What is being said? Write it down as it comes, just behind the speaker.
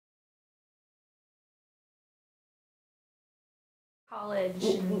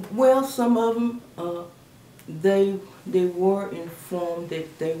college? Well, some of them, they were informed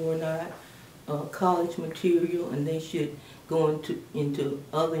that they were not college material and they should go into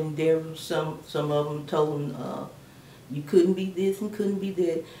other endeavors. Some of them told them you couldn't be this and couldn't be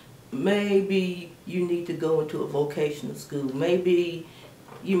that. Maybe you need to go into a vocational school. Maybe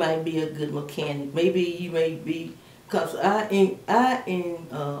you might be a good mechanic. Maybe you may be, because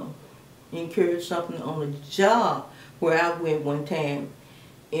encouraged something on a job where I went one time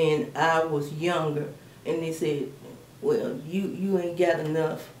and I was younger and they said, well, you ain't got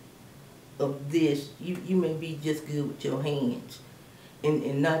enough of this. You may be just good with your hands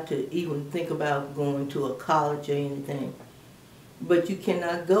and not to even think about going to a college or anything. But you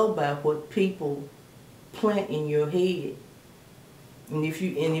cannot go by what people plant in your head. And if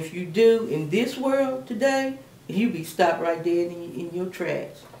you do in this world today, you be stopped right there in your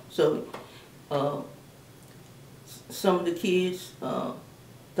tracks. So some of the kids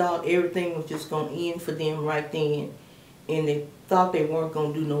thought everything was just going to end for them right then, and they thought they weren't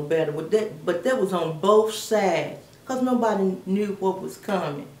going to do no better. But that was on both sides, because nobody knew what was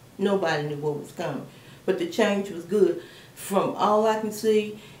coming. Nobody knew what was coming. But the change was good. From all I can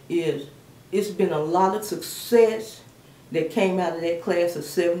see is it's been a lot of success that came out of that class of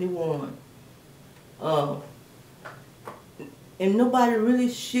 71. And nobody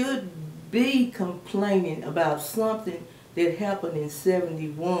really should be complaining about something that happened in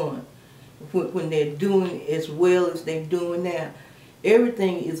 71 when they're doing as well as they're doing now.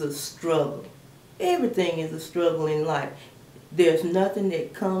 Everything is a struggle. Everything is a struggle in life. There's nothing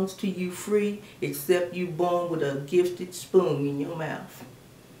that comes to you free except you born with a gifted spoon in your mouth.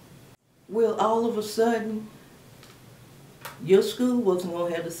 Well, all of a sudden, your school wasn't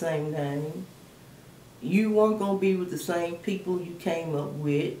going to have the same name. You weren't going to be with the same people you came up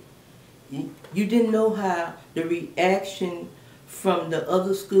with. You didn't know how the reaction from the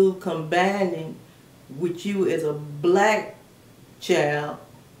other school combining with you as a black child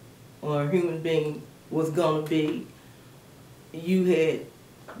or a human being was going to be. You had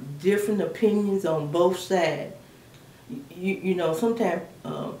different opinions on both sides. You know, sometimes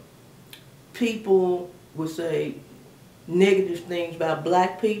people would say negative things about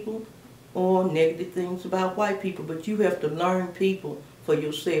black people or negative things about white people, but you have to learn people for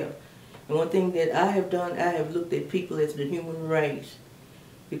yourself. And one thing that I have done, I have looked at people as the human race.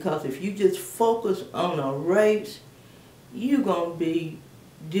 Because if you just focus on a race, you're going to be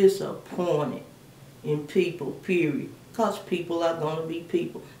disappointed in people, period. Because people are going to be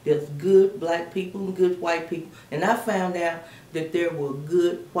people. There's good black people and good white people. And I found out that there were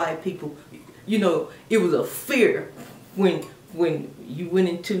good white people. You know, it was a fear when you went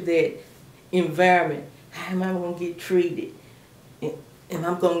into that environment. How am I going to get treated? And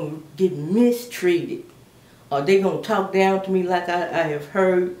I'm going to get mistreated. Are they going to talk down to me like I have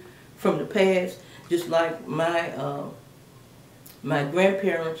heard from the past? Just like my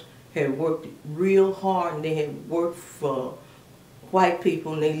grandparents had worked real hard, and they had worked for white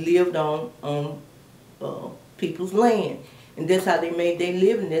people, and they lived on people's land. And that's how they made their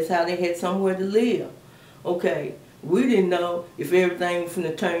living. That's how they had somewhere to live. Okay, we didn't know if everything was going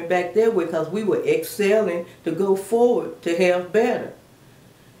to turn back that way because we were excelling to go forward, to have better.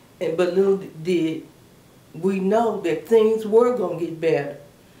 But little did we know that things were going to get better.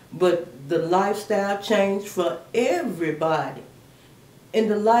 But the lifestyle changed for everybody. And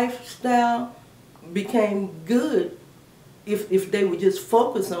the lifestyle became good if they would just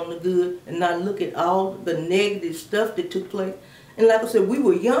focus on the good and not look at all the negative stuff that took place. And like I said, we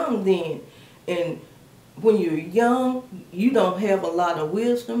were young then. And when you're young, you don't have a lot of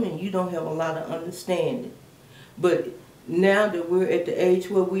wisdom and you don't have a lot of understanding. But now that we're at the age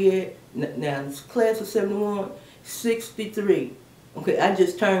where we're at, now this class of 71, 63. Okay, I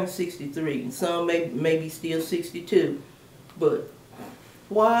just turned 63, and some maybe still 62. But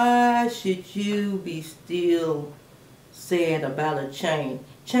why should you be still sad about a change?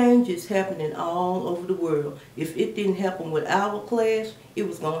 Change is happening all over the world. If it didn't happen with our class, it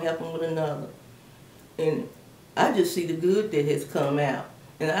was going to happen with another. And I just see the good that has come out.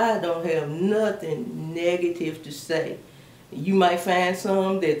 And I don't have nothing negative to say. You might find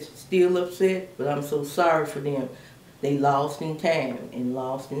some that's still upset, but I'm so sorry for them. They lost in time and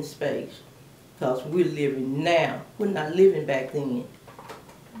lost in space. Because we're living now. We're not living back then.